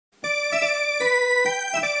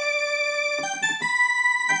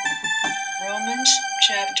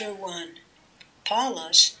chapter 1.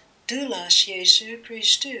 Paulus, doulos Jesu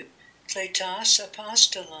Christou, kletos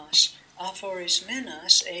apostolos,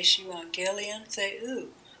 aphorismenos eis evangelion theou,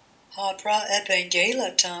 ha pra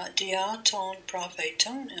evangelata diaton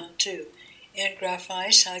propheton autou, en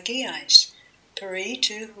graphais hagiais, peri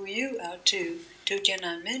tu huiou autou, tu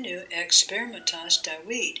genamenu expermatas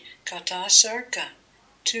David, katas arka,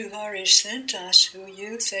 tu haristhentas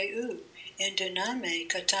huiou theou, in dyname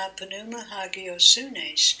kata pneuma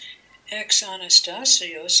hagiosunes, ex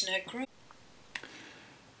Anastasios necro.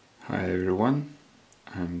 Hi everyone,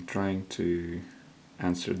 I'm trying to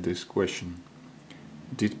answer this question.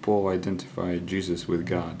 Did Paul identify Jesus with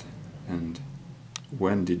God? And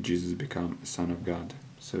when did Jesus become a son of God,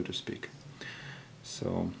 so to speak?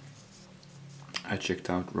 So I checked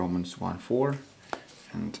out Romans 1:4,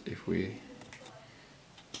 and if we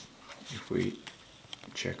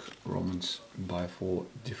check Romans by 4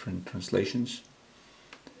 different translations,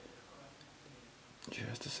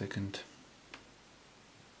 just a second.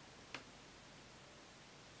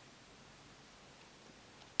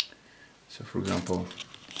 So for example,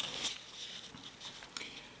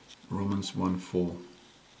 Romans 1:4,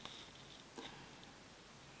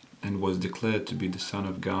 and was declared to be the Son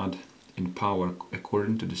of God in power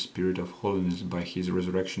according to the Spirit of holiness by his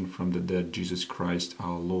resurrection from the dead, Jesus Christ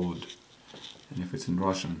our Lord. And if it's in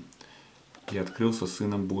Russian, «И открылся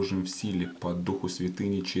Сыном Божьим в силе по Духу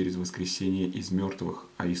Святыни через воскресение из мертвых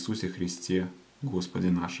о Иисусе Христе,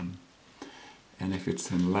 Господе нашим». And if it's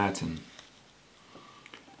in Latin,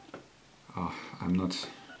 I'm not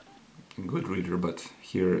a good reader, but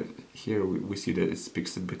here we see that it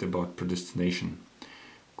speaks a bit about predestination.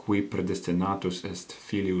 Qui predestinatus est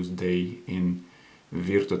filius Dei in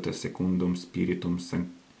virtute secundum spiritum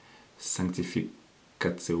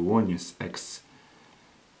sanctificationis ex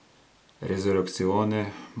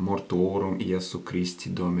resurrectione mortuorum Iesu Christi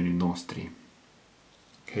Domini nostri.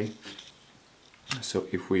 Okay, so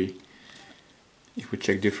if we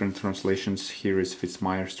check different translations, here is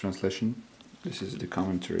Fitzmyer's translation. This is the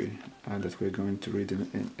commentary that we're going to read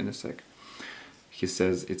in a sec. He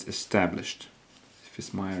says it's established.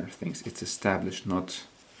 Fitzmyer thinks it's established, not...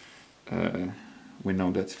 we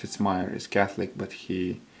know that Fitzmyer is Catholic, but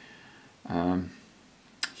he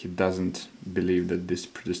doesn't believe that this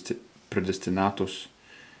predestinatus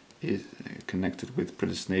is connected with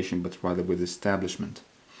predestination, but rather with establishment.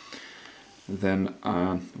 Then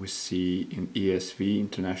we see in ESV,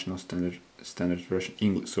 International Standard Version,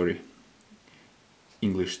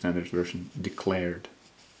 English Standard Version, declared.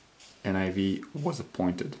 NIV, was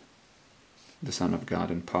appointed the Son of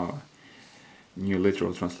God in power. New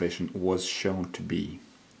Literal Translation, was shown to be.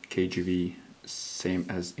 KJV, same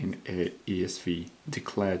as in ESV,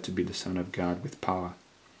 declared to be the Son of God with power.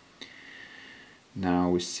 Now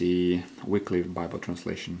we see Wycliffe Bible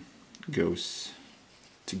Translation goes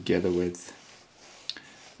together with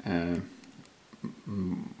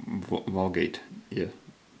Vulgate,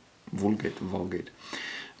 Vulgate,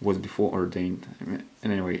 was before ordained, and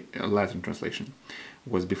anyway, a Latin translation,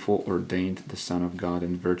 was before ordained the Son of God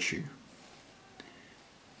in virtue.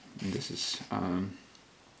 And this is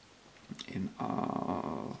in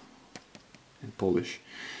Polish.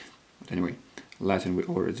 But anyway, Latin we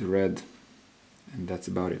already read, and that's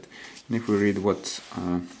about it. And if we read what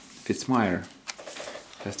Fitzmyer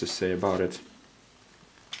has to say about it,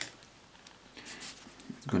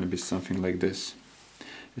 it's going to be something like this.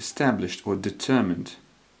 Established or determined.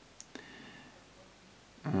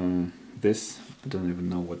 This, I don't even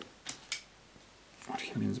know what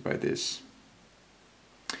he means by this.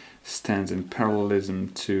 Stands in parallelism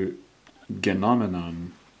to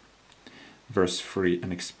genomenon, verse 3,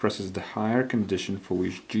 and expresses the higher condition for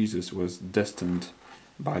which Jesus was destined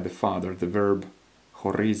by the Father. The verb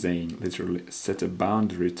horizein, literally set a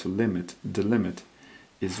boundary to delimit,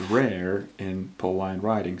 is rare in Pauline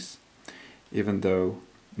writings, even though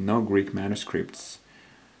no Greek manuscript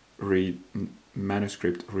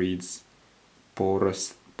reads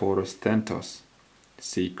porosthentos.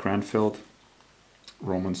 See Cranfield,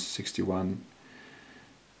 Romans 61:1.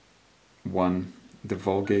 The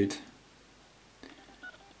Vulgate,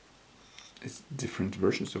 it's different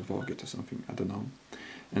versions of Vulgate or something, I don't know.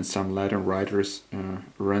 And some Latin writers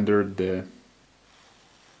rendered the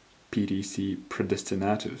PDC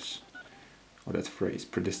predestinatus, or that phrase,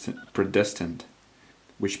 predestined,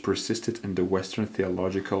 which persisted in the Western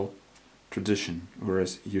theological tradition,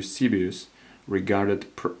 whereas Eusebius regarded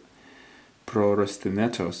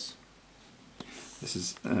prorestinetos. This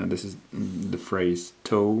is the phrase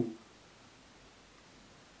to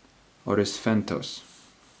orisphentos,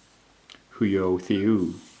 huio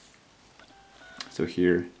theou. So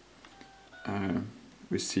here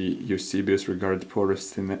we see Eusebius regarded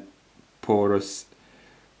Poristhetos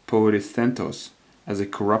as a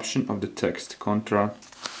corruption of the text contra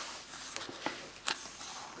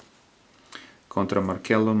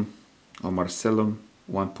Marcellum or Marcellum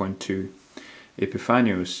 1.2.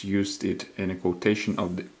 Epiphanius used it in a quotation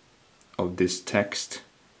of this text.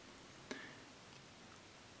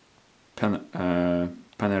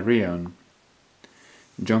 Panarion.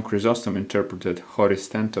 John Chrysostom interpreted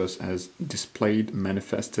Horisthetos as displayed,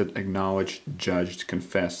 manifested, acknowledged, judged,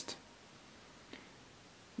 confessed.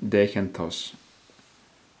 Dechentos,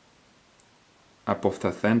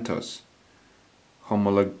 apophthathentos,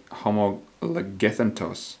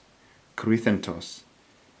 homologethentos, krithentos.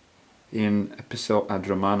 In Epistle ad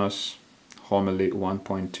Romanos, homily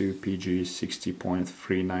 1.2 pg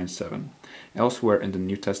 60.397. Elsewhere in the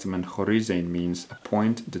New Testament, horizein means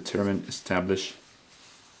appoint, determine, establish,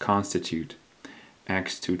 constitute.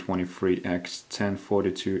 Acts 2:23, Acts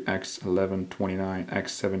 10:42, Acts 11:29,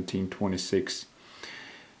 Acts 17:26,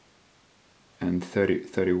 and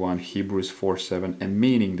 30:31, Hebrews 4:7, a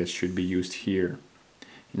meaning that should be used here.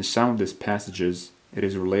 In some of these passages, it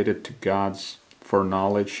is related to God's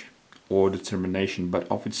foreknowledge or determination, but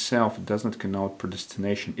of itself it does not connote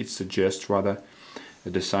predestination. It suggests rather a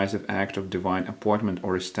decisive act of divine appointment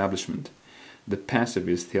or establishment. The passive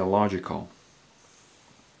is theological.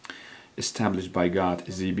 Established by God,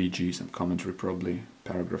 ZBG, some commentary probably,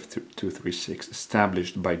 paragraph 236.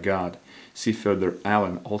 Established by God. See further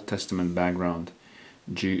Allen, Old Testament background.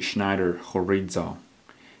 G. Schneider, Horizo,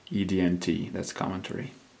 EDNT, that's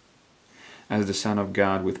commentary. As the Son of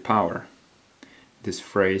God with power. This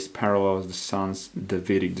phrase parallels the Son's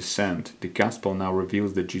Davidic descent. The Gospel now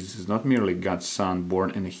reveals that Jesus is not merely God's Son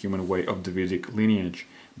born in a human way of Davidic lineage,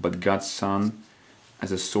 but God's Son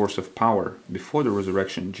as a source of power. Before the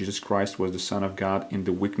resurrection, Jesus Christ was the Son of God in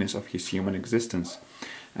the weakness of his human existence.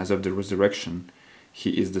 As of the resurrection,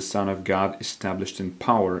 he is the Son of God established in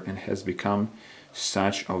power and has become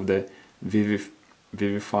such of the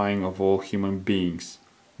vivifying of all human beings.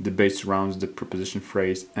 Debate surrounds the preposition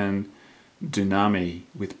phrase and dyname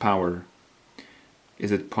with power.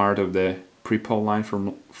 Is it part of the pre-Pauline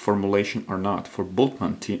formulation or not? For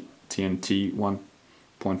Bultmann, TNT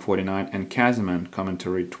 1.49, and Cullmann,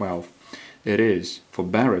 commentary 12, it is. For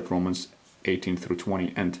Barrett, Romans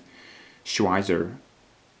 18-20, and Schreiner,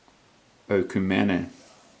 Oekumene,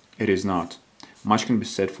 it is not. Much can be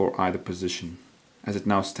said for either position. As it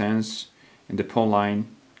now stands, in the Pauline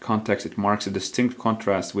context, it marks a distinct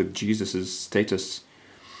contrast with Jesus' status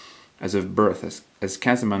as of birth. As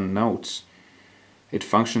Cullmann notes, it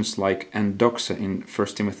functions like endoxa in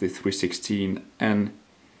 1 Timothy 3:16 and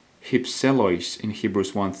hypselois in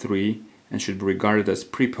Hebrews 1:3 and should be regarded as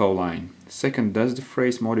pre-Pauline. Second, does the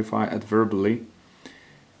phrase modify adverbially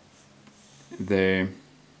the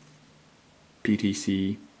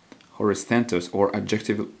PTC horisthetos or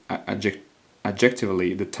adjectively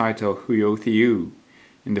the title huiotheou?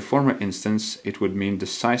 In the former instance, it would mean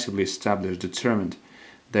decisively established, determined,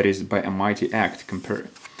 that is, by a mighty act. Compare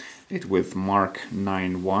it with Mark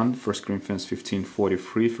 9:1, 1 Corinthians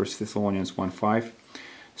 15:43, 1 Thessalonians 1:5.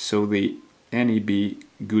 So the NEB,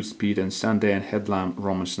 Goodspeed, and Sunday and Headlamp,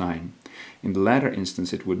 Romans 9. In the latter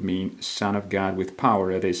instance, it would mean Son of God with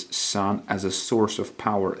power, that is, Son as a source of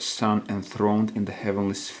power, Son enthroned in the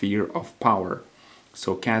heavenly sphere of power.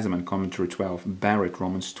 So Cullmann, commentary 12, Barrett,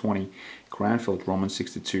 Romans 20, Cranfield, Romans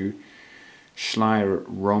 62, Schleyer,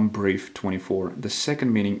 Rome Brief 24. The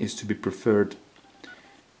second meaning is to be preferred,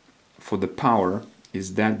 for the power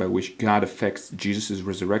is that by which God effects Jesus'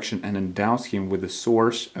 resurrection and endows him with the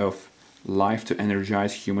source of life to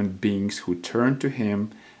energize human beings who turn to him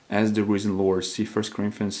as the risen Lord. See 1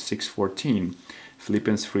 Corinthians 6:14,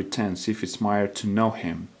 Philippians 3:10. See Fitzmyer, to know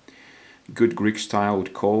him. Good Greek style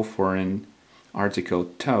would call for an article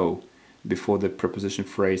to before the preposition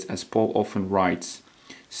phrase, as Paul often writes.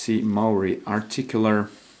 See Maury, articular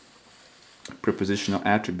prepositional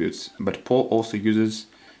attributes, but Paul also uses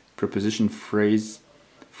preposition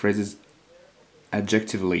phrases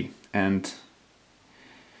adjectively and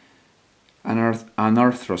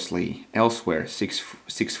anarthrously elsewhere.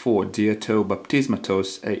 6.4 diato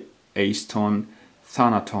baptismatos eiston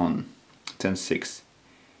thanaton 10.6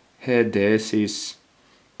 he deesis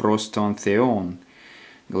proston theon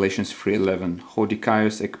Galatians 3.11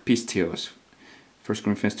 hodikaios ek pistios 1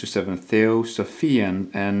 Corinthians 2.7 Theo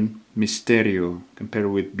Sophian and Mysterio compared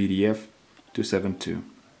with BDF 2.7.2.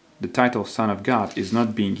 The title Son of God is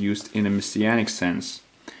not being used in a messianic sense.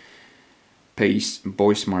 Pace,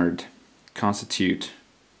 Boismard, Constitute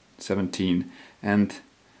 17, and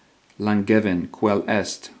Langevin, Quel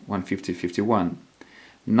Est 150-51.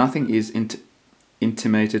 Nothing is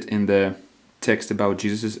intimated in the text about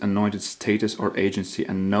Jesus' anointed status or agency,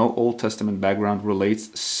 and no Old Testament background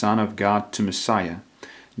relates Son of God to Messiah,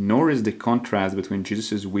 nor is the contrast between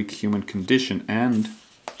Jesus' weak human condition and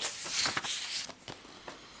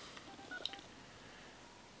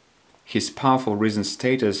his powerful risen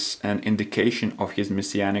status an indication of his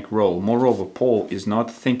messianic role. Moreover, Paul is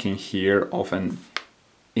not thinking here of an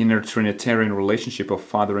inner Trinitarian relationship of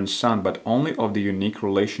Father and Son, but only of the unique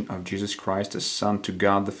relation of Jesus Christ as Son to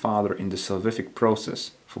God the Father in the salvific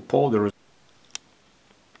process. For Paul, there is...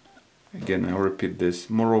 Again, I'll repeat this.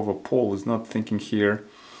 Moreover, Paul is not thinking here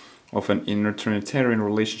of an inner Trinitarian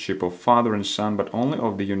relationship of Father and Son, but only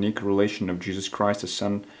of the unique relation of Jesus Christ as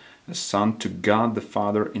Son to God the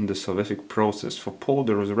Father in the salvific process. For Paul,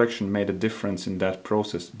 the resurrection made a difference in that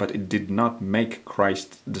process, but it did not make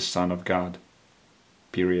Christ the Son of God.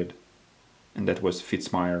 Period. And that was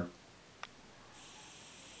Fitzmyer.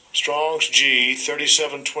 Strong's G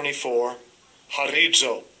 3724.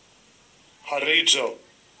 Harizo. Harizo.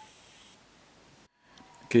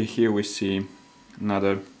 Okay, here we see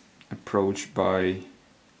another approach by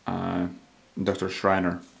Dr.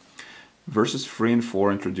 Schreiner. Verses 3 and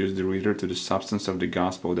 4 introduce the reader to the substance of the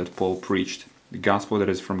gospel that Paul preached. The gospel that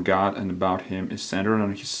is from God and about him is centered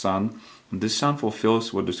on his Son, and this Son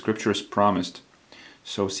fulfills what the scriptures promised.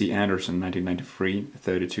 So see Anderson,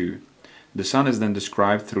 1993-32. The Son is then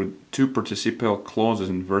described through two participial clauses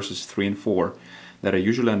in verses 3 and 4 that are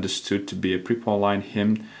usually understood to be a pre-Pauline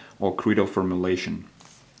hymn or creedal formulation.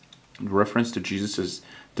 The reference to Jesus as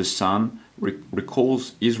the Son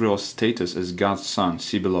recalls Israel's status as God's Son,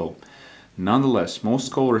 see below. Nonetheless, most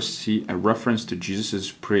scholars see a reference to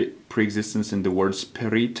Jesus' pre-existence in the words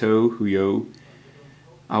perito huio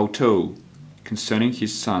auto concerning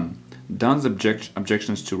his Son. Dunn's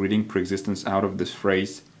objections to reading pre-existence out of this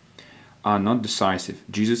phrase are not decisive.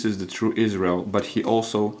 Jesus is the true Israel, but he is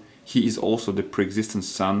also the pre-existent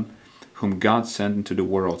Son whom God sent into the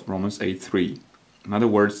world, Romans 8:3. In other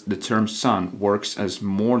words, the term Son works at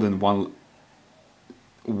more than one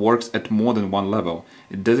level.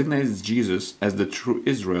 It designates Jesus as the true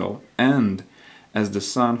Israel and as the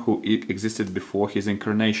Son who existed before his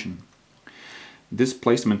incarnation. This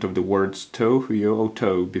placement of the words to, huio,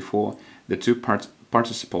 to before the two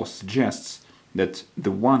participles suggests that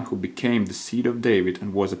the one who became the seed of David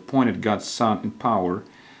and was appointed God's Son in power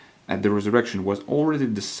at the resurrection was already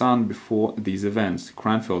the Son before these events.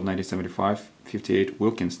 Cranfield, 1975-58,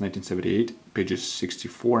 Wilkins, 1978, pages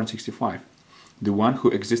 64 and 65. The one who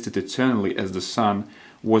existed eternally as the Son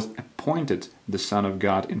was appointed the Son of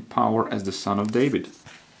God in power as the Son of David.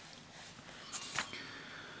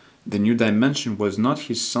 The new dimension was not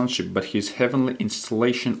his sonship, but his heavenly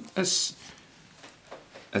installation as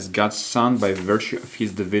God's Son by virtue of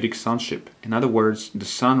his Davidic sonship. In other words, the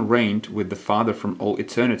Son reigned with the Father from all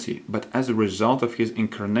eternity, but as a result of his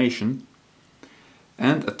incarnation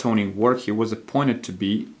and atoning work, he was appointed to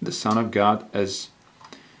be the Son of God as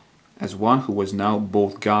one who was now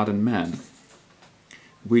both God and man.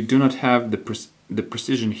 We do not have the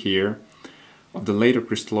precision here of the later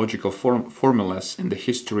Christological formulas in the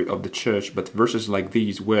history of the Church, but verses like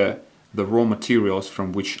these were the raw materials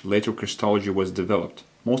from which later Christology was developed.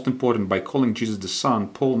 Most important, by calling Jesus the Son,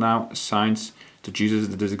 Paul now assigns to Jesus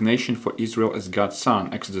the designation for Israel as God's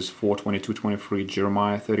Son, Exodus 4:22-23,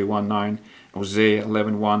 Jeremiah 31:9, Hosea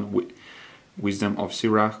 11:1, Wisdom of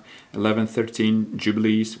Sirach 11:13,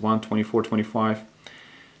 Jubilees 1:24-25,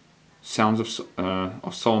 Sounds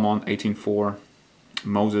of Solomon 18:4,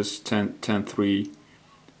 Moses 10:3,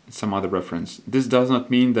 and some other reference. This does not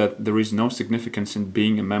mean that there is no significance in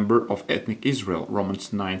being a member of ethnic Israel,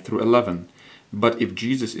 Romans 9-11. But if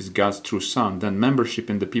Jesus is God's true Son, then membership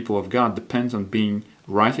in the people of God depends on being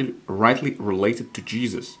rightly related to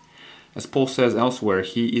Jesus. As Paul says elsewhere,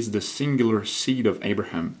 he is the singular seed of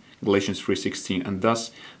Abraham, Galatians 3:16, and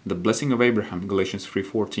thus the blessing of Abraham, Galatians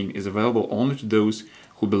 3:14, is available only to those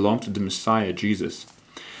who belong to the Messiah, Jesus.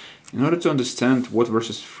 In order to understand what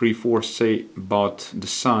verses 3-4 say about the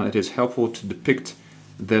Son, it is helpful to depict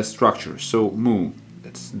their structure. So, Moo,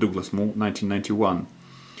 that's Douglas Moo, 1991.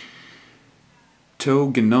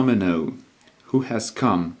 To genomeno, who has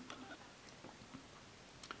come.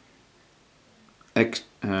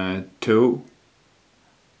 To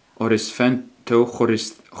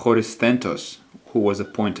Choristhenos, who was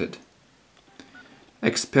appointed.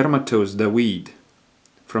 Expermatos David,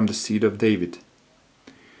 from the seed of David.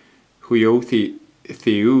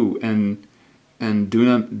 Theou and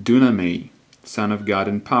Duname, son of God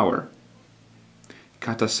in power.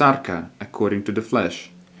 Katasarka, according to the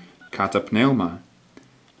flesh. Katapneuma,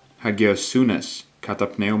 Hagiosounes,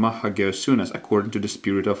 according to the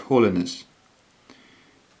spirit of holiness.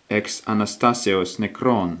 ex Anastasios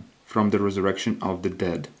nekron, from the resurrection of the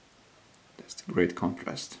dead. That's the great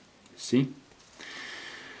contrast. See?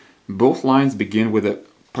 Both lines begin with a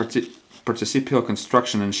participial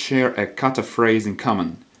construction and share a kata phrase in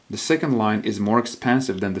common. The second line is more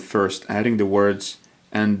expansive than the first, adding the words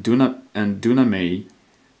and dunamei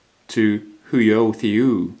to huio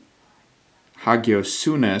theou,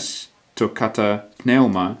 hagiosunes to kata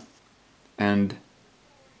pneuma, and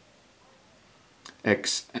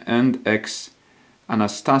ex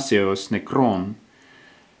Anastasios nekron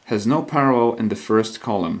has no parallel in the first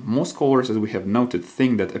column. Most scholars, as we have noted,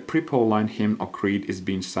 think that a pre-Pauline hymn or creed is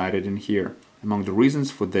being cited in here. Among the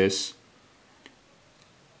reasons for this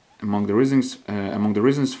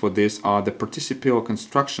are the participial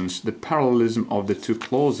constructions, the parallelism of the two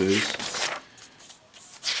clauses,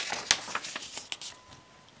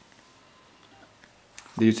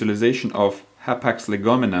 the utilization of hapax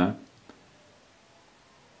legomena,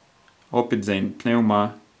 opidzein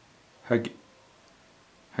pneuma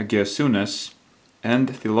hagiosunes,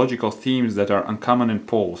 and theological themes that are uncommon in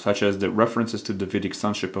Paul, such as the references to Davidic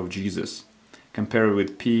sonship of Jesus. Compare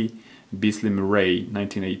with P. Beasley Murray,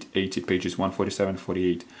 1980, pages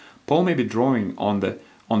 147-48. Paul may be drawing on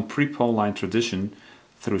pre-Pauline tradition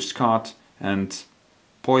through Scott and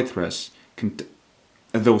Poythress,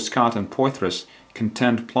 though Scott and Poythress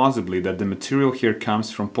contend plausibly that the material here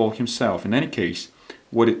comes from Paul himself. In any case,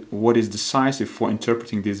 what is decisive for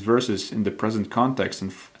interpreting these verses in the present context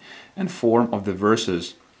and form of the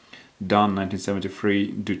verses, Dunn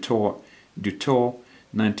 1973, Dutour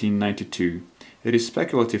 1992. It is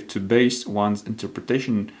speculative to base one's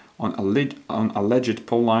interpretation on alleged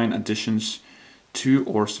Pauline additions to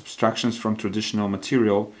or subtractions from traditional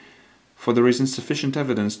material, for there is insufficient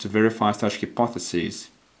evidence to verify such hypotheses.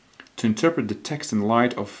 To interpret the text in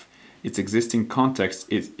light of its existing context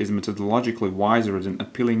is methodologically wiser than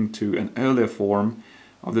appealing to an earlier form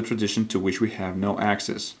of the tradition to which we have no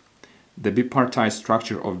access. The bipartite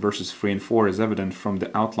structure of verses 3 and 4 is evident from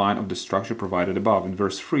the outline of the structure provided above. In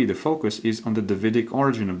verse 3, the focus is on the Davidic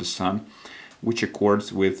origin of the Son, which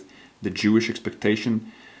accords with the Jewish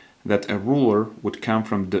expectation that a ruler would come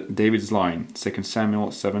from David's line. 2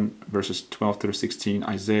 Samuel 7 verses 12 through 16,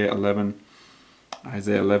 Isaiah 11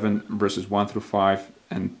 verses 1 through 5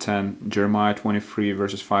 and 10, Jeremiah 23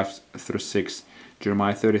 verses 5 through 6,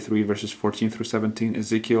 Jeremiah 33 verses 14 through 17,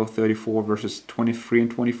 Ezekiel 34 verses 23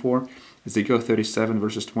 and 24, Ezekiel 37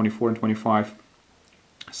 verses 24 and 25,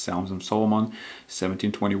 Psalms of Solomon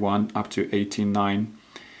 17:21 up to 18:9,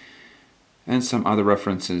 and some other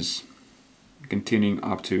references continuing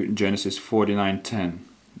up to Genesis 49:10.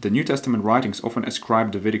 The New Testament writings often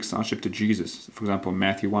ascribe Davidic sonship to Jesus. For example,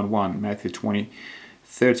 Matthew 1:1, Matthew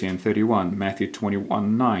 20:30 and 31, Matthew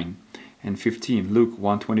 21:9 and 15, Luke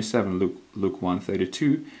 1:27, Luke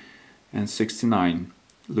 1:32 and 69,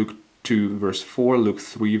 Luke 2 verse 4, Luke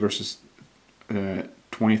 3 verses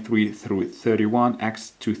 23 through 31,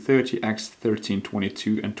 Acts 2:30, Acts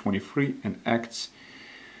 13:22 and 23, and Acts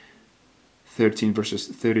 13 verses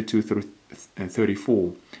 32 through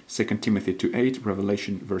 34, 2 Timothy 2:8,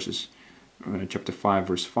 Revelation verses chapter 5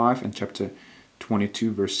 verse 5 and chapter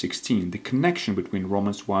 22 verse 16. The connection between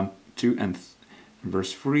Romans 1:2 and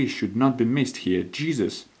verse 3 should not be missed here.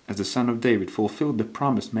 Jesus, as the son of David, fulfilled the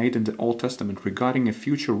promise made in the Old Testament regarding a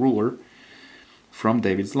future ruler from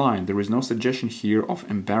David's line. There is no suggestion here of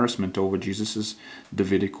embarrassment over Jesus'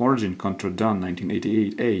 Davidic origin, contra Dunn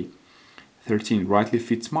 1988a. 13, rightly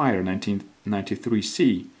Fitzmyer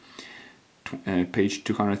 1993c, page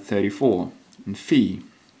 234, and Fee,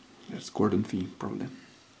 that's Gordon Fee probably,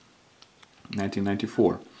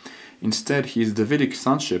 1994. Instead, his Davidic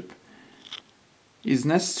sonship is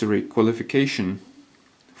necessary qualification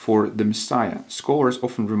for the Messiah. Scholars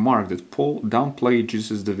often remark that Paul downplayed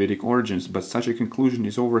Jesus' Davidic origins, but such a conclusion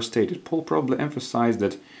is overstated. Paul probably emphasized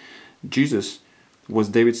that Jesus was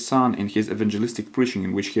David's son in his evangelistic preaching,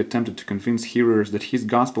 in which he attempted to convince hearers that his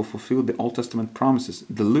gospel fulfilled the Old Testament promises.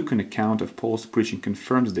 The Lucan account of Paul's preaching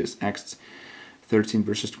confirms this. Acts 13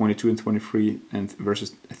 verses 22 and 23 and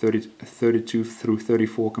verses 32 through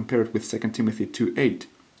 34 compared with 2 Timothy 2:8.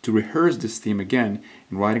 To rehearse this theme again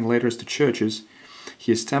in writing letters to churches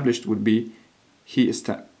he established would be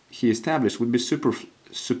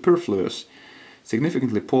superfluous.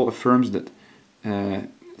 Significantly, Paul affirms the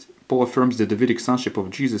Davidic sonship of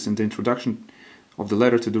Jesus in the introduction of the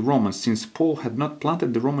letter to the Romans, since Paul had not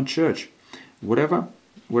planted the Roman church. Whatever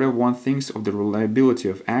one thinks of the reliability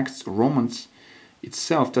of Acts, Romans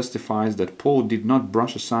itself testifies that Paul did not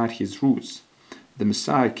brush aside his roots. The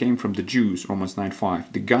Messiah came from the Jews, Romans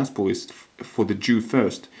 9:5. The gospel is for the Jew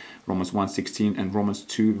first, Romans 1:16, and Romans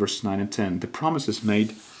 2 verse 9 and 10. The promises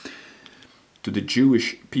made to the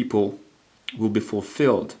Jewish people will be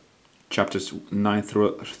fulfilled, chapters 9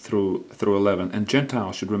 through 11. And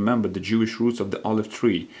Gentiles should remember the Jewish roots of the olive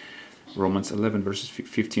tree, Romans 11 verses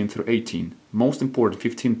 15 through 18. Most important,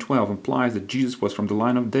 15:12 implies that Jesus was from the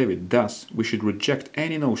line of David. Thus, we should reject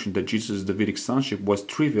any notion that Jesus' Davidic sonship was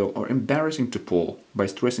trivial or embarrassing to Paul. By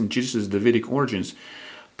stressing Jesus' Davidic origins,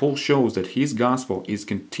 Paul shows that his gospel is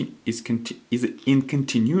in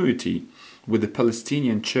continuity with the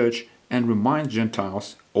Palestinian church and reminds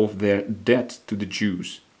Gentiles of their debt to the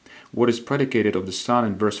Jews. What is predicated of the Son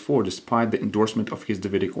in verse 4, despite the endorsement of his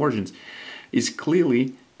Davidic origins, is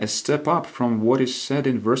clearly a step up from what is said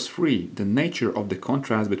in verse 3. The nature of the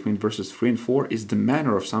contrast between verses 3 and 4 is the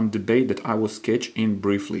manner of some debate that I will sketch in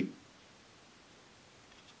briefly.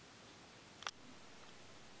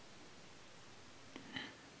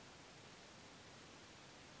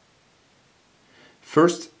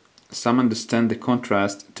 First, some understand the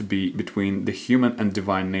contrast to be between the human and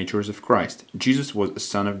divine natures of Christ. Jesus was a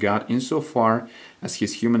Son of God insofar as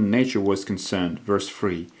his human nature was concerned, verse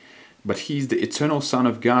 3. But he is the eternal Son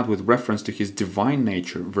of God with reference to his divine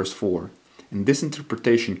nature, verse 4. In this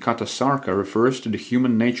interpretation, katasarka refers to the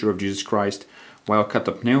human nature of Jesus Christ, while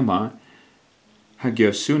katapneuma,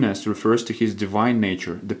 hagiosounes, refers to his divine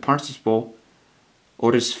nature. The participle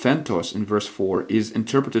orisfentos in verse 4 is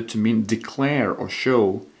interpreted to mean declare or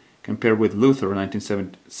show, compared with Luther,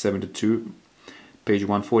 1972, page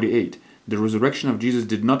 148. The resurrection of Jesus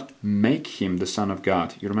did not make him the Son of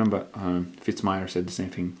God. You remember Fitzmyer said the same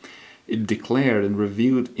thing. It declared and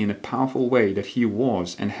revealed in a powerful way that he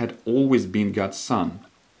was and had always been God's Son.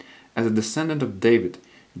 As a descendant of David,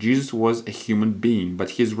 Jesus was a human being,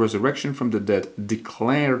 but his resurrection from the dead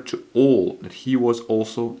declared to all that he was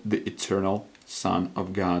also the eternal Son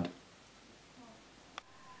of God.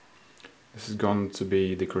 This is going to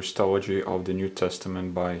be the Christology of the New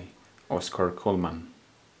Testament by Oscar Cullmann.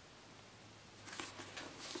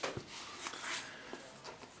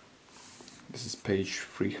 This is page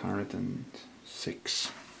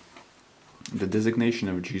 306. The designation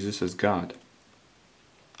of Jesus as God.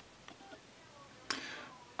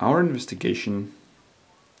 Our investigation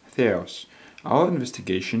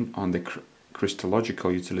on the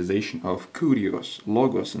Christological utilization of Kurios,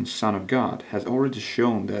 Logos, and Son of God has already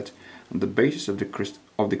shown that on the basis of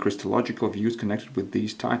the Christological views connected with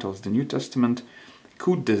these titles, the New Testament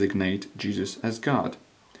could designate Jesus as God.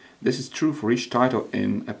 This is true for each title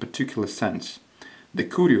in a particular sense. The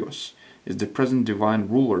Kurios is the present divine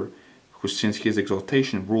ruler who since his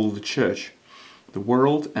exaltation rules the church, the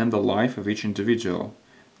world, and the life of each individual.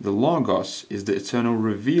 The Logos is the eternal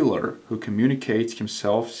revealer who communicates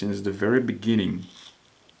himself since the very beginning.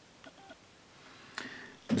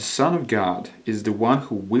 The Son of God is the one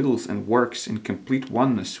who wills and works in complete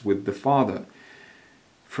oneness with the Father,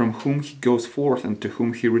 from whom he goes forth and to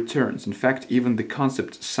whom he returns. In fact, even the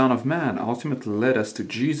concept Son of Man ultimately led us to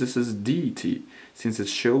Jesus' deity, since it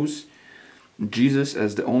shows Jesus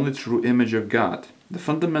as the only true image of God. The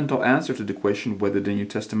fundamental answer to the question whether the New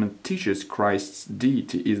Testament teaches Christ's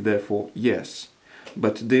deity is therefore yes.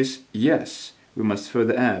 But to this yes, we must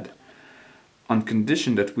further add, on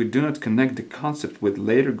condition that we do not connect the concept with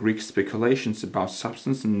later Greek speculations about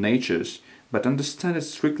substance and natures, but understand it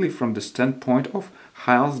strictly from the standpoint of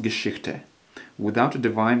Heilsgeschichte. Without a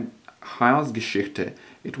divine Heilsgeschichte,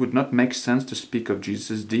 it would not make sense to speak of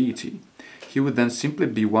Jesus' deity. He would then simply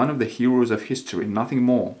be one of the heroes of history, nothing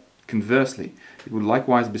more. Conversely, it would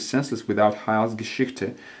likewise be senseless without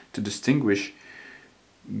Heilsgeschichte to distinguish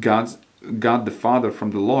God the Father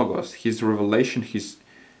from the Logos, his revelation, his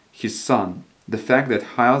Son. The fact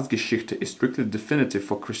that Heilsgeschichte is strictly definitive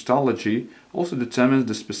for Christology also determines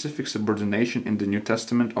the specific subordination in the New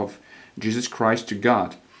Testament of Jesus Christ to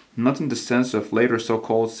God, not in the sense of later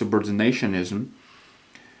so-called subordinationism,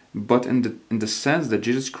 but in the sense that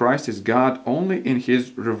Jesus Christ is God only in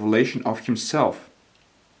his revelation of himself.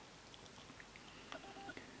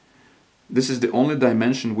 This is the only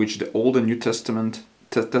dimension which the Old and New Testaments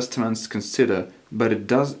consider, but it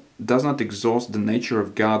does not exhaust the nature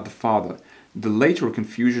of God the Father. The later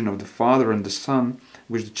confusion of the Father and the Son,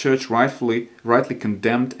 which the Church rightly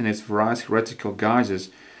condemned in its various heretical guises,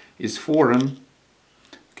 is foreign.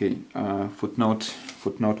 Okay, footnote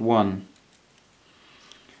 1.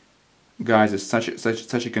 Guises.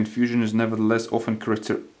 Such a confusion is nevertheless often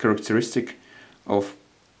characteristic of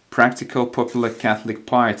practical popular Catholic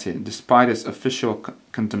piety. Despite its official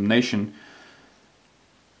condemnation,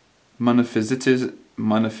 monophysitism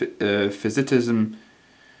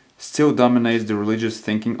still dominates the religious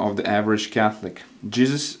thinking of the average Catholic.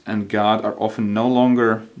 Jesus and God are often no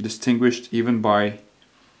longer distinguished even by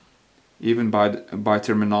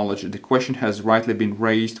terminology. The question has rightly been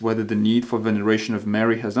raised whether the need for veneration of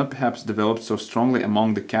Mary has not perhaps developed so strongly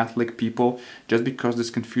among the Catholic people just because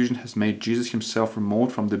this confusion has made Jesus himself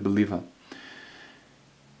remote from the believer.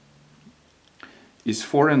 Is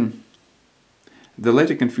foreign. The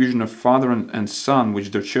later confusion of Father and Son,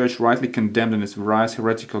 which the Church rightly condemned in its various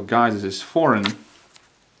heretical guises, is foreign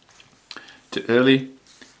to early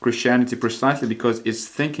Christianity precisely because its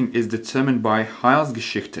thinking is determined by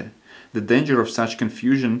Heilsgeschichte. The danger of such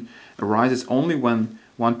confusion arises only when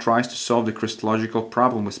one tries to solve the Christological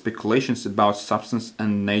problem with speculations about substance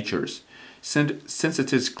and natures. Since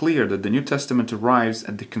it is clear that the New Testament arrives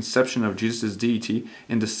at the conception of Jesus' deity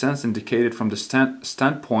in the sense indicated from the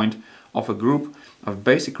standpoint of a group of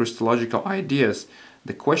basic Christological ideas,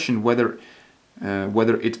 the question whether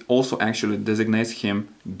it also actually designates him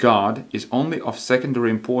God is only of secondary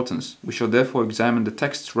importance. We shall therefore examine the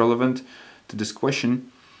texts relevant to this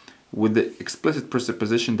question with the explicit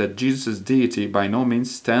presupposition that Jesus' deity by no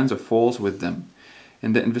means stands or falls with them.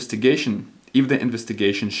 If the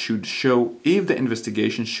investigation should show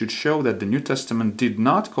that the New Testament did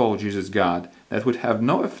not call Jesus God, that would have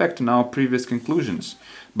no effect on our previous conclusions.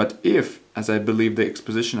 But if, as I believe the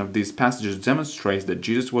exposition of these passages demonstrates, that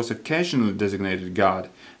Jesus was occasionally designated God,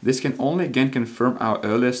 this can only again confirm our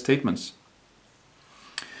earlier statements.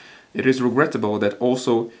 It is regrettable that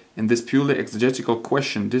also in this purely exegetical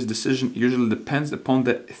question, this decision usually depends upon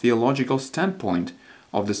the theological standpoint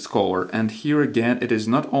of the scholar, and here again it is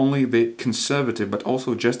not only the conservative but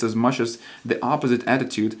also just as much as the opposite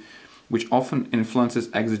attitude which often influences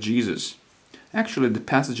exegesis. Actually, the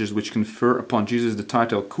passages which confer upon Jesus the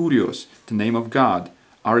title Kurios, the name of God,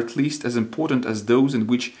 are at least as important as those in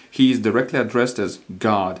which he is directly addressed as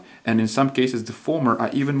God, and in some cases the former are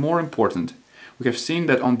even more important. We have seen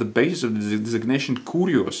that on the basis of the designation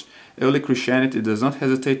Kurios, early Christianity does not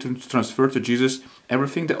hesitate to transfer to Jesus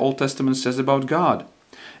everything the Old Testament says about God.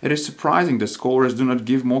 It is surprising that scholars do not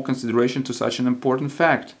give more consideration to such an important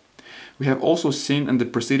fact. We have also seen in the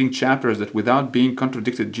preceding chapters that without being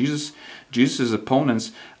contradicted, Jesus'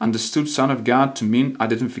 opponents understood Son of God to mean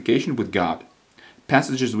identification with God.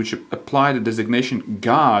 Passages which apply the designation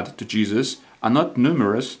God to Jesus are not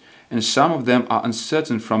numerous, and some of them are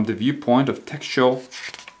uncertain from the viewpoint of textual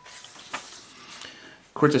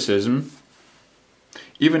criticism.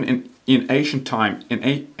 Even in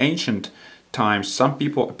ancient times, some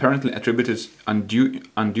people apparently attributed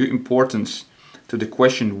undue importance to the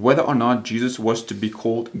question whether or not Jesus was to be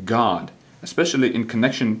called God. Especially in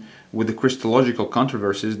connection with the Christological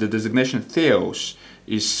controversies, the designation Theos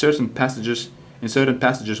in certain passages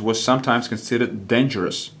was sometimes considered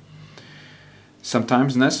dangerous,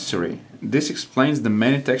 sometimes necessary. This explains the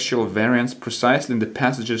many textual variants precisely in the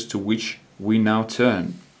passages to which we now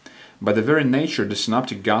turn. By their very nature, the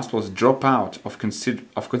Synoptic Gospels drop out of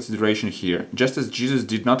consideration here. Just as Jesus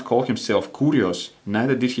did not call himself Kurios,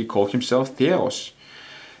 neither did he call himself Theos.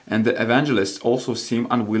 And the evangelists also seem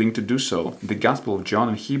unwilling to do so. The Gospel of John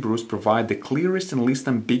and Hebrews provide the clearest and least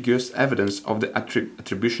ambiguous evidence of the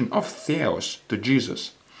attribution of Theos to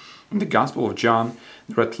Jesus. In the Gospel of John,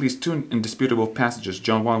 there are at least two indisputable passages,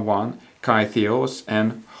 John 1:1, Kai Theos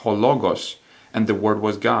and Ho Logos, and the Word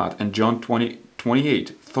was God, and John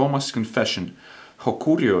 20:28, Thomas' confession, Ho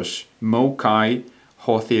Kurios, Mo Kai,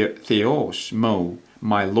 Ho Theos, Mo,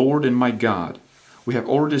 my Lord and my God. We have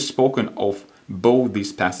already spoken of both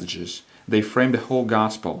these passages. They frame the whole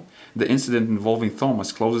Gospel. The incident involving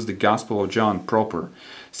Thomas closes the Gospel of John proper,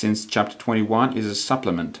 since chapter 21 is a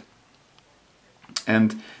supplement,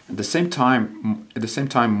 and at the same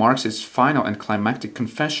time marks its final and climactic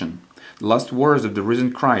confession. The last words of the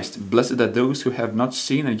risen Christ, "Blessed are those who have not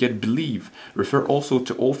seen and yet believe," refer also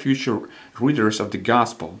to all future readers of the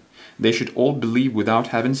Gospel. They should all believe without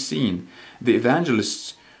having seen. The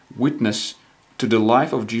evangelist's witness to the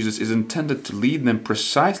life of Jesus is intended to lead them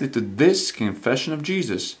precisely to this confession of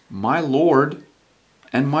Jesus, my Lord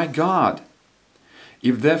and my God.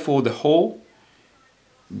 If therefore the whole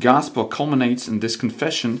Gospel culminates in this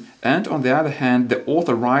confession, and on the other hand the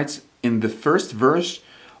author writes in the first verse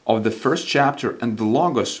of the first chapter, "and the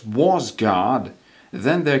Logos was God,"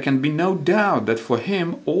 then there can be no doubt that for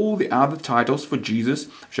him all the other titles for Jesus,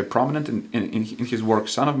 which are prominent in his work,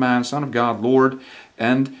 Son of Man, Son of God, Lord,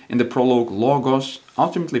 and in the prologue Logos,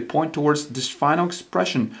 ultimately point towards this final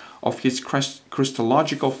expression of his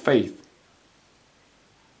Christological faith.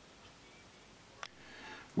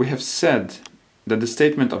 We have said that the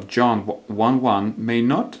statement of John 1:1 may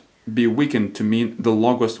not be weakened to mean the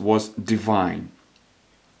Logos was divine.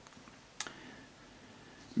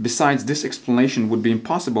 Besides, this explanation would be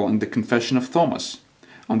impossible in the Confession of Thomas.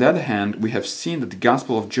 On the other hand, we have seen that the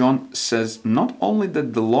Gospel of John says not only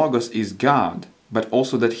that the Logos is God, but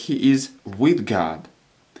also that he is with God.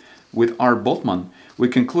 With R. Bultmann, we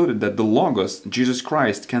concluded that the Logos, Jesus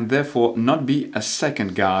Christ, can therefore not be a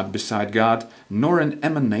second God beside God, nor an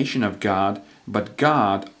emanation of God, but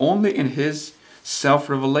God only in his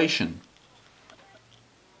self-revelation.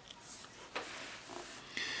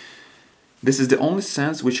 This is the only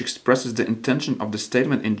sense which expresses the intention of the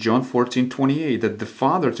statement in John 14:28 that the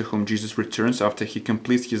Father to whom Jesus returns after he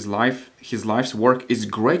completes his life's work is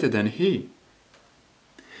greater than he.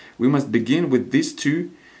 We must begin with these two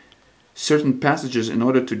certain passages in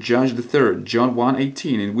order to judge the third, John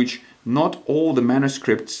 1:18, in which not all the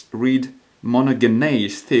manuscripts read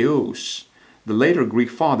monogenes theos. The later Greek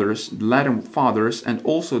fathers, the Latin fathers, and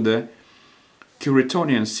also the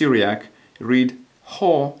Curetonian Syriac read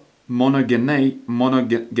ho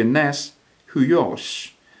monogenes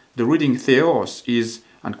huios. The reading theos is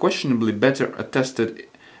unquestionably better attested,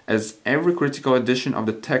 as every critical edition of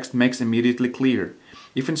the text makes immediately clear.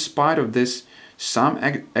 If in spite of this, some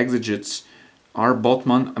exegetes, R.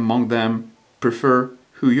 Bultmann among them, prefer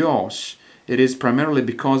huios, it is primarily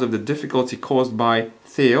because of the difficulty caused by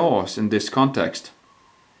theos in this context.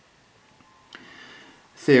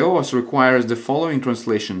 Theos requires the following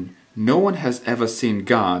translation: no one has ever seen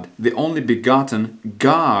God, the only begotten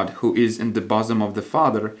God who is in the bosom of the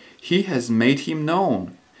Father, he has made him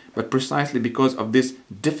known. But precisely because of this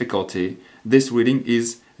difficulty, this reading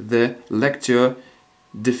is the lectio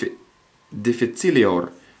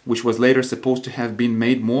difficilior, which was later supposed to have been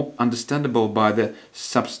made more understandable by the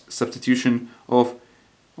substitution of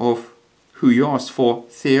huios for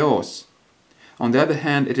theos. On the other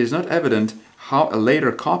hand, it is not evident how a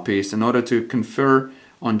later copyist, in order to confer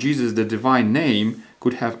on Jesus the divine name,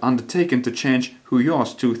 could have undertaken to change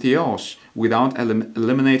huios to theos without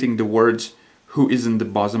eliminating the words who is in the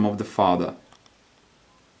bosom of the Father.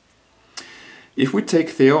 If we take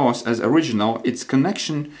theos as original, its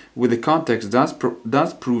connection with the context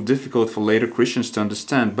does prove difficult for later Christians to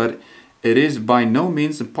understand, but it is by no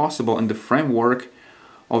means impossible in the framework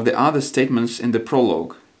of the other statements in the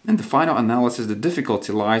prologue. In the final analysis, the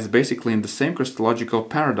difficulty lies basically in the same Christological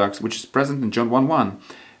paradox which is present in John 1:1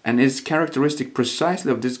 and is characteristic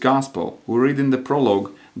precisely of this gospel. We read in the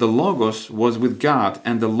prologue, "The Logos was with God,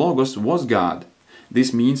 and the Logos was God."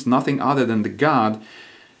 This means nothing other than that God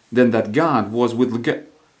was with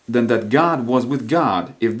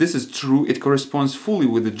God. If this is true, it corresponds fully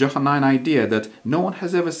with the Johannine idea that no one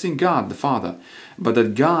has ever seen God the Father, but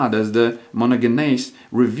that God as the monogenes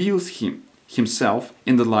reveals himself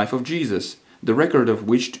in the life of Jesus, the record of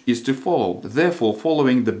which is to follow. Therefore,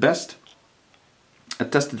 following the best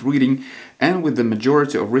attested reading and with the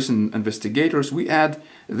majority of recent investigators, we add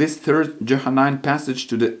this third Johannine passage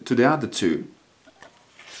to the other two.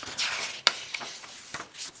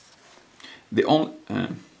 The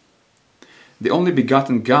only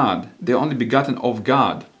begotten God, the only begotten of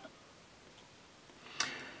God.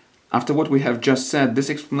 After what we have just said, this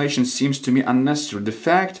explanation seems to me unnecessary. The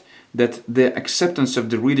fact that the acceptance of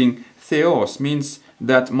the reading theos means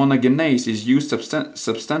that monogenes is used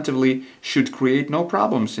substantively should create no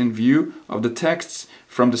problems in view of the texts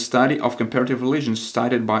from the study of comparative religions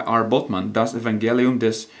cited by R. Bultmann, Das Evangelium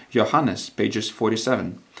des Johannes, pages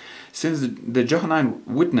 47. Since the Johannine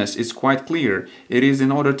witness is quite clear, it is in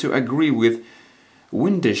order to agree with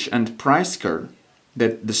Windisch and Preisker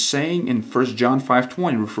that the saying in 1 John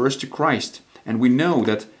 5:20 refers to Christ, and we know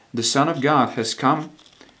that the Son of God has come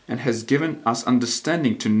and has given us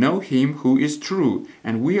understanding to know him who is true,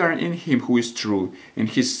 and we are in him who is true, in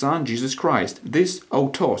his Son Jesus Christ. This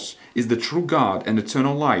autos is the true God and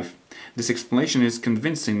eternal life. This explanation is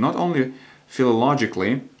convincing not only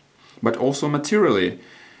philologically, but also materially,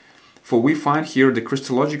 for we find here the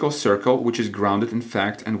Christological circle which is grounded in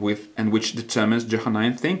fact and which determines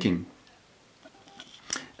Johannine thinking.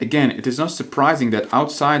 Again, it is not surprising that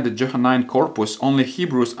outside the Johannine corpus, only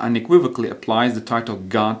Hebrews unequivocally applies the title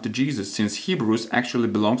God to Jesus, since Hebrews actually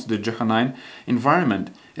belongs to the Johannine environment.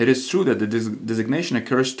 It is true that the designation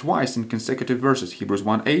occurs twice in consecutive verses, Hebrews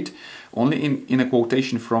 1:8, only in a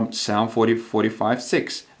quotation from Psalm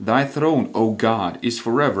 45:6. Thy throne, O God, is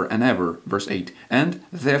forever and ever, verse 8, and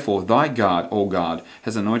therefore thy God, O God,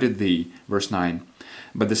 has anointed thee, verse 9.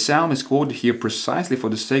 But the psalm is quoted here precisely for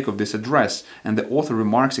the sake of this address, and the author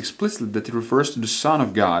remarks explicitly that it refers to the Son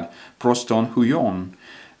of God, proston huion,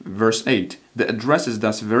 verse 8. The address is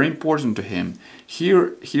thus very important to him.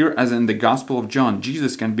 Here, as in the Gospel of John,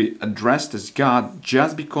 Jesus can be addressed as God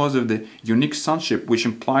just because of the unique sonship which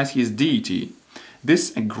implies his deity.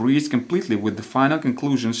 This agrees completely with the final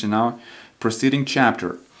conclusions in our preceding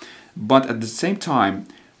chapter. But at the same time,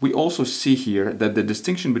 we also see here that the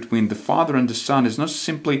distinction between the Father and the Son is not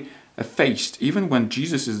simply effaced, even when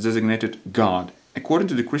Jesus is designated God. According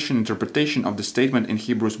to the Christian interpretation of the statement in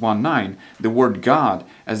Hebrews 1:9, the word God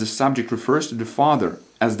as the subject refers to the Father,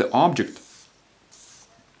 as the object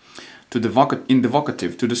in the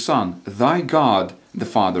vocative to the Son. Thy God, the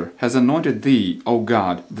Father, has anointed thee, O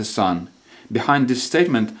God, the Son. Behind this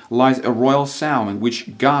statement lies a royal psalm in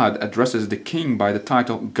which God addresses the king by the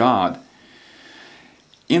title God.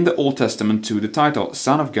 In the Old Testament too, the title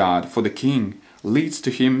Son of God for the king leads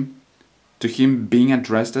to him being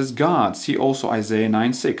addressed as God. See also Isaiah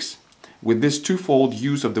 9:6. With this twofold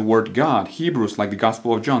use of the word God, Hebrews, like the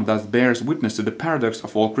Gospel of John, thus bears witness to the paradox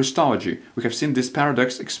of all Christology. We have seen this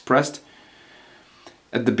paradox expressed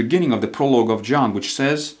at the beginning of the prologue of John, which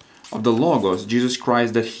says of the Logos, Jesus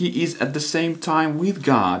Christ, that he is at the same time with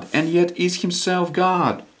God and yet is himself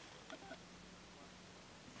God.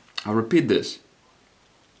 I'll repeat this.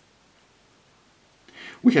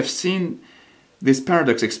 We have seen this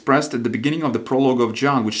paradox expressed at the beginning of the prologue of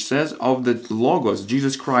John, which says of the Logos,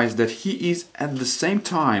 Jesus Christ, that he is at the same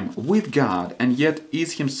time with God and yet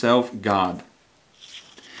is himself God.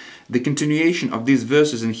 The continuation of these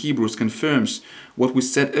verses in Hebrews confirms what we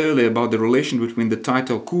said earlier about the relation between the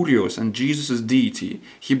title Kurios and Jesus' deity.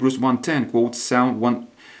 Hebrews 1:10 quotes Psalm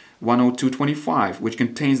 102:25, which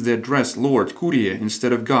contains the address Lord, Kyrie,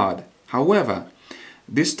 instead of God. However,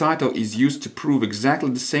 this title is used to prove exactly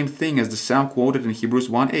the same thing as the psalm quoted in Hebrews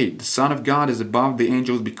 1:8. The Son of God is above the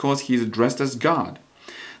angels because he is addressed as God.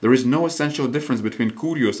 There is no essential difference between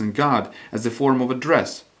Kurios and God as a form of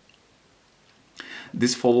address.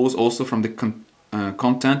 This follows also from the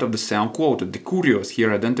content of the psalm quoted. The Kurios,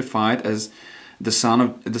 here identified as the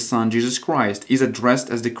Son Jesus Christ, is addressed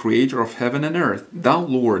as the Creator of heaven and earth. Thou,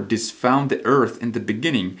 Lord, didst found the earth in the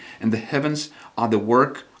beginning, and the heavens are the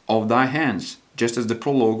work of thy hands. Just as the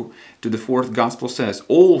prologue to the fourth gospel says,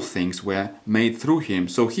 all things were made through him.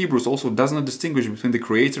 So Hebrews also does not distinguish between the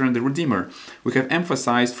Creator and the Redeemer. We have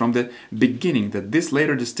emphasized from the beginning that this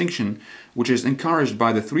later distinction, which is encouraged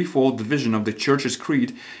by the threefold division of the Church's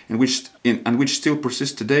creed, and which still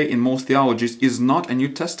persists today in most theologies, is not a New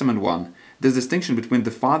Testament one. This distinction between the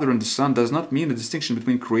Father and the Son does not mean a distinction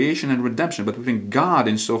between creation and redemption, but between God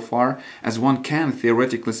insofar as one can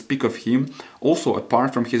theoretically speak of him also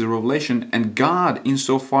apart from his revelation, and God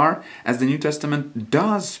insofar as the New Testament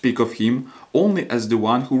does speak of him only as the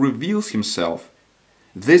one who reveals himself.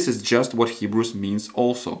 This is just what Hebrews means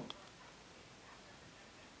also.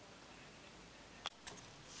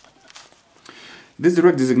 This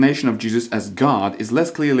direct designation of Jesus as God is less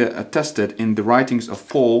clearly attested in the writings of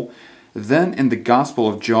Paul than in the Gospel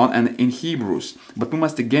of John and in Hebrews. But we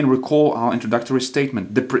must again recall our introductory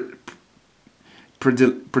statement. The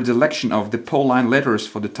predilection of the Pauline letters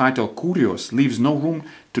for the title Kurios leaves no room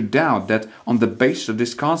to doubt that on the basis of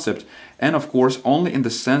this concept, and of course only in the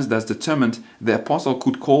sense that's determined, the Apostle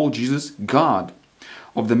could call Jesus God.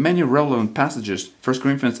 Of the many relevant passages, 1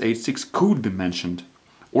 Corinthians 8:6 could be mentioned.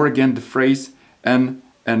 Or again the phrase en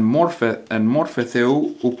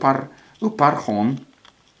morphetheu uparchon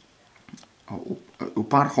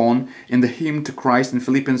in the hymn to Christ in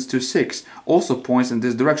Philippians 2:6 also points in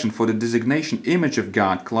this direction, for the designation image of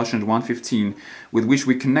God, Colossians 1:15, with which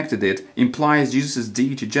we connected it, implies Jesus'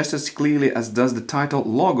 deity just as clearly as does the title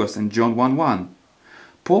Logos in John 1:1.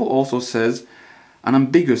 Paul also says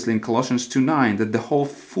unambiguously in Colossians 2:9 that the whole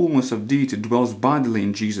fullness of deity dwells bodily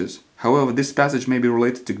in Jesus. However, this passage may be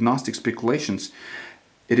related to Gnostic speculations.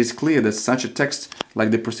 It is clear that such a text,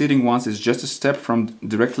 like the preceding ones, is just a step from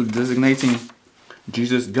directly designating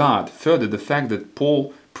Jesus God. Further, the fact that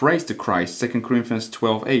Paul prays to Christ, 2 Corinthians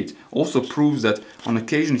 12:8, also proves that on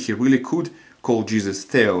occasion he really could call Jesus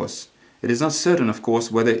Theos. It is not certain, of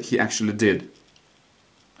course, whether he actually did.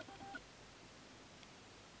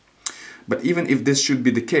 But even if this should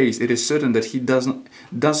be the case, it is certain that he does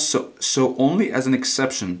so only as an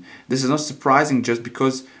exception. This is not surprising just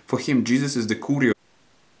because for him Jesus is the Kurios.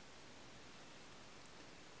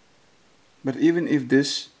 But even if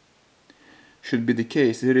this should be the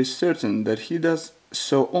case, it is certain that he does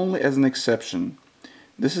so only as an exception.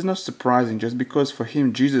 This is not surprising just because for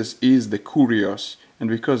him Jesus is the Kurios, and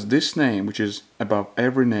because this name, which is above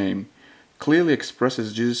every name, clearly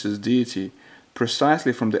expresses Jesus' deity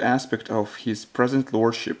precisely from the aspect of his present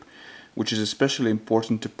lordship, which is especially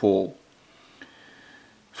important to Paul.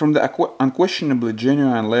 From the unquestionably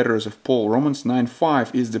genuine letters of Paul, Romans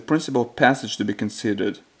 9:5 is the principal passage to be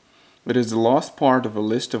considered. It is the last part of a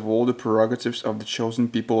list of all the prerogatives of the chosen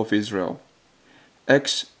people of Israel.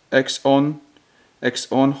 Exon ex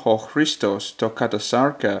on ho Christos to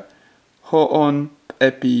katasarka, ho on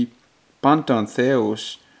epi panton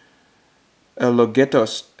theos,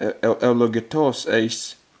 eulogetos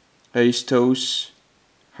eistos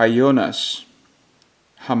haionas,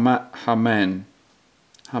 hamen.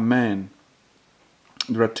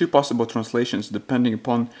 There are two possible translations depending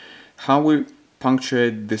upon how we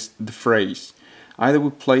punctuate the phrase. Either we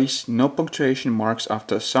place no punctuation marks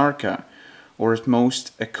after sarka, or at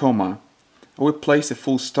most a comma, or we place a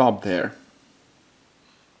full stop there.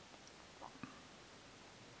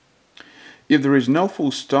 If there is no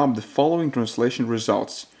full stop, the following translation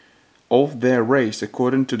results: of their race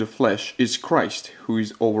according to the flesh is Christ, who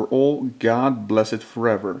is over all, God blessed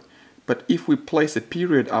forever. But if we place a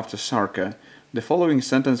period after sarka, the following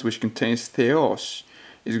sentence, which contains theos,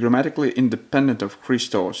 is grammatically independent of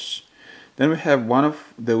Christos. Then we have one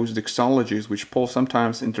of those doxologies which Paul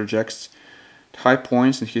sometimes interjects at high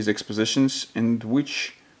points in his expositions, and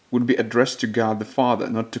which would be addressed to God the Father,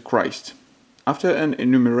 not to Christ. After an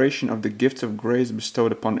enumeration of the gifts of grace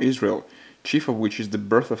bestowed upon Israel, chief of which is the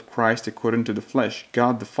birth of Christ according to the flesh,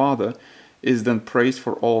 God the Father is then praised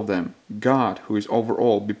for all of them. God, who is over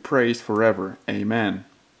all, be praised forever. Amen.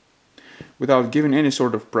 Without giving any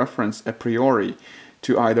sort of preference a priori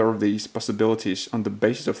to either of these possibilities on the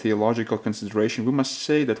basis of theological consideration, we must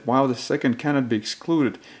say that while the second cannot be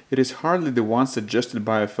excluded, it is hardly the one suggested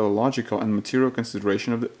by a philological and material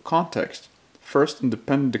consideration of the context. First,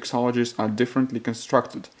 independent doxologies are differently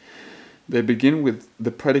constructed. They begin with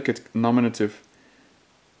the predicate nominative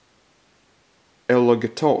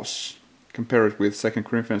eulogetos. Compare it with 2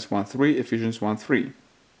 Corinthians 1:3, Ephesians 1:3.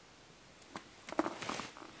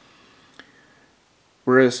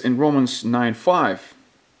 Whereas in Romans 9:5,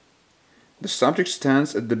 the subject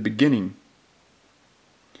stands at the beginning.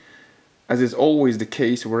 As is always the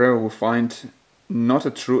case wherever we find not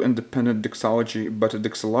a true independent doxology, but a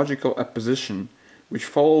doxological apposition, which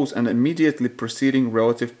follows an immediately preceding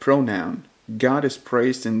relative pronoun. God is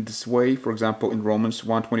praised in this way, for example, in Romans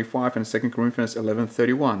 1:25 and 2 Corinthians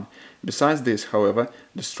 11:31. Besides this, however,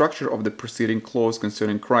 the structure of the preceding clause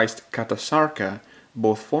concerning Christ, katasarka,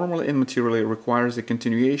 both formally and materially requires a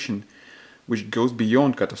continuation which goes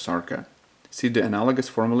beyond katasarka. See the analogous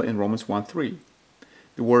formula in Romans 1:3.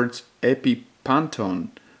 The words epipanton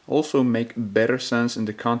also make better sense in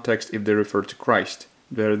the context if they refer to Christ,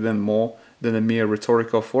 rather than more than a mere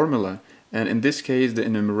rhetorical formula, and in this case the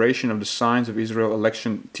enumeration of the signs of Israel's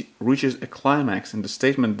election reaches a climax in the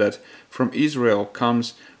statement that from Israel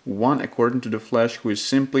comes one according to the flesh who is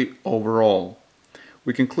simply over all.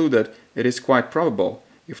 We conclude that it is quite probable,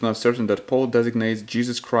 if not certain, that Paul designates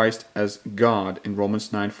Jesus Christ as God in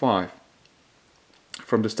Romans 9:5.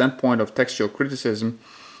 From the standpoint of textual criticism,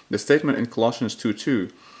 the statement in Colossians 2:2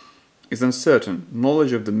 is uncertain.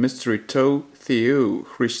 Knowledge of the mystery to Theou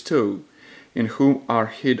Christou, in whom are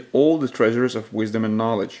hid all the treasures of wisdom and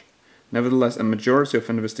knowledge. Nevertheless, a majority of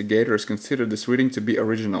investigators consider this reading to be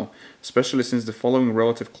original, especially since the following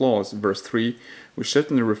relative clause, verse 3, which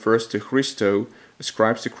certainly refers to Christou,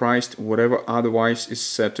 ascribes to Christ whatever otherwise is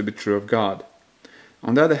said to be true of God.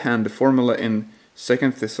 On the other hand, the formula in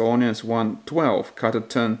 2 Thessalonians 1:12,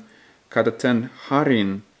 kataten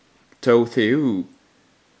harin to Theou,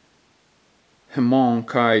 hemon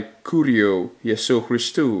kai kurio Jesu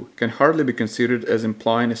Christou, can hardly be considered as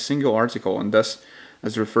implying a single article and thus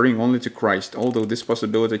as referring only to Christ, although this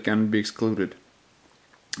possibility cannot be excluded.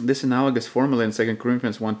 This analogous formula in 2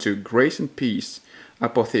 Corinthians 1:2, grace and peace,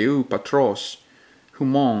 apotheou patros,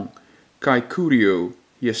 humon kai kurio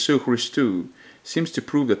Jesu Christou, seems to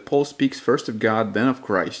prove that Paul speaks first of God, then of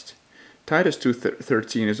Christ. Titus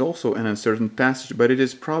 2:13 is also an uncertain passage, but it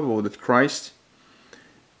is probable that Christ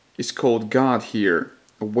is called God here,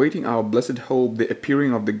 awaiting our blessed hope, the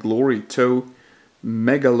appearing of the glory to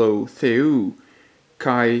megalo theou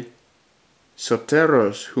kai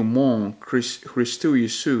soteros humon Christou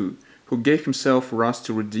Jesu, who gave himself for us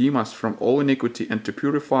to redeem us from all iniquity and to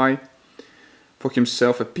purify for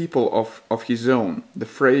himself a people of his own. The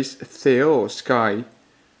phrase theos kai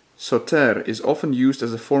soter is often used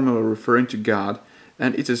as a formula referring to God,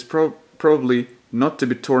 and it is probably not to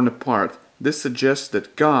be torn apart. This suggests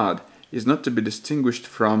that God is not to be distinguished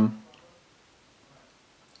from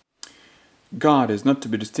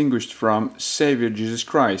Savior Jesus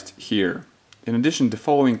Christ here. In addition, the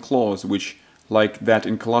following clause, which, like that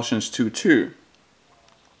in Colossians 2:2,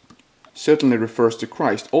 certainly refers to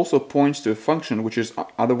Christ, also points to a function which is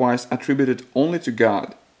otherwise attributed only to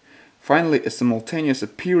God. Finally, a simultaneous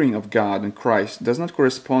appearing of God and Christ does not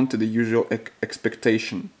correspond to the usual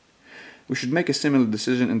expectation. We should make a similar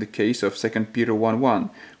decision in the case of 2 Peter 1:1,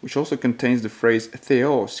 which also contains the phrase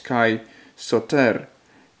theos kai soter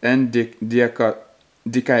en dikaiosuna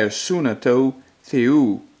tou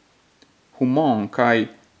theou, humon kai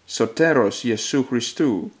soteros Jesu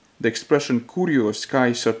Christou. The expression kurios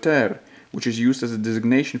kai soter, which is used as a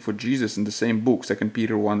designation for Jesus in the same book, 2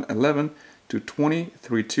 Peter 1:11 to 20,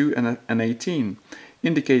 3:2 and 18,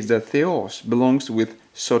 indicates that theos belongs with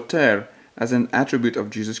soter as an attribute of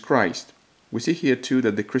Jesus Christ. We see here too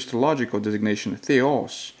that the Christological designation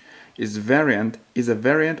theos is a variant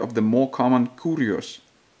of the more common kurios.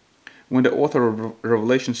 When the author of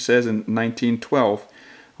Revelation says in 19:12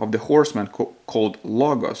 of the horseman called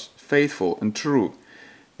Logos, faithful and true,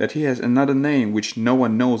 that he has another name which no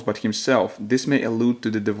one knows but himself, this may allude to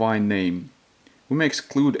the divine name. We may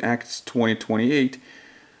exclude Acts 20:28,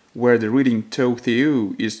 where the reading tou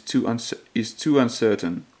theou is too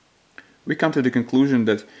uncertain. We come to the conclusion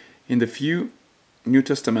that in the few New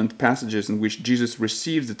Testament passages in which Jesus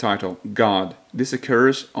receives the title God, this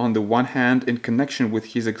occurs on the one hand in connection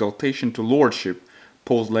with his exaltation to lordship,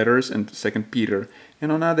 Paul's letters and 2 Peter,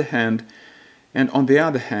 and on the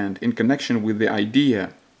other hand in connection with the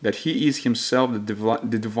idea that he is himself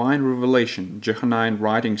the divine revelation, Johannine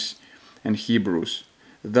writings and Hebrews.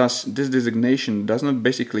 Thus, this designation does not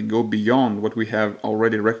basically go beyond what we have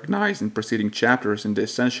already recognized in preceding chapters in the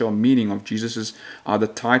essential meaning of Jesus' other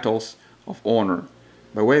titles of honor.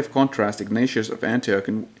 By way of contrast, Ignatius of Antioch,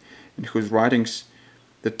 in whose writings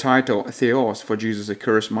the title Theos for Jesus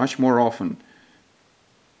occurs much more often,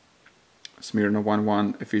 Smyrna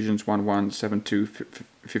 1:1, Ephesians 1:1, 7:2,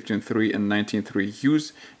 15:3, and 19:3,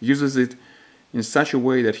 uses it in such a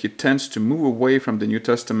way that he tends to move away from the New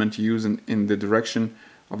Testament use in the direction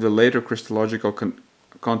of the later Christological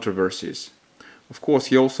controversies. Of course,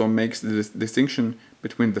 he also makes the distinction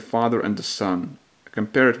between the Father and the Son.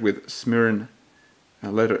 Compare it with Smyrna,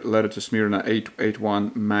 letter to Smyrna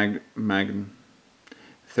 8:1, Mag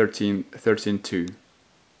 13:2.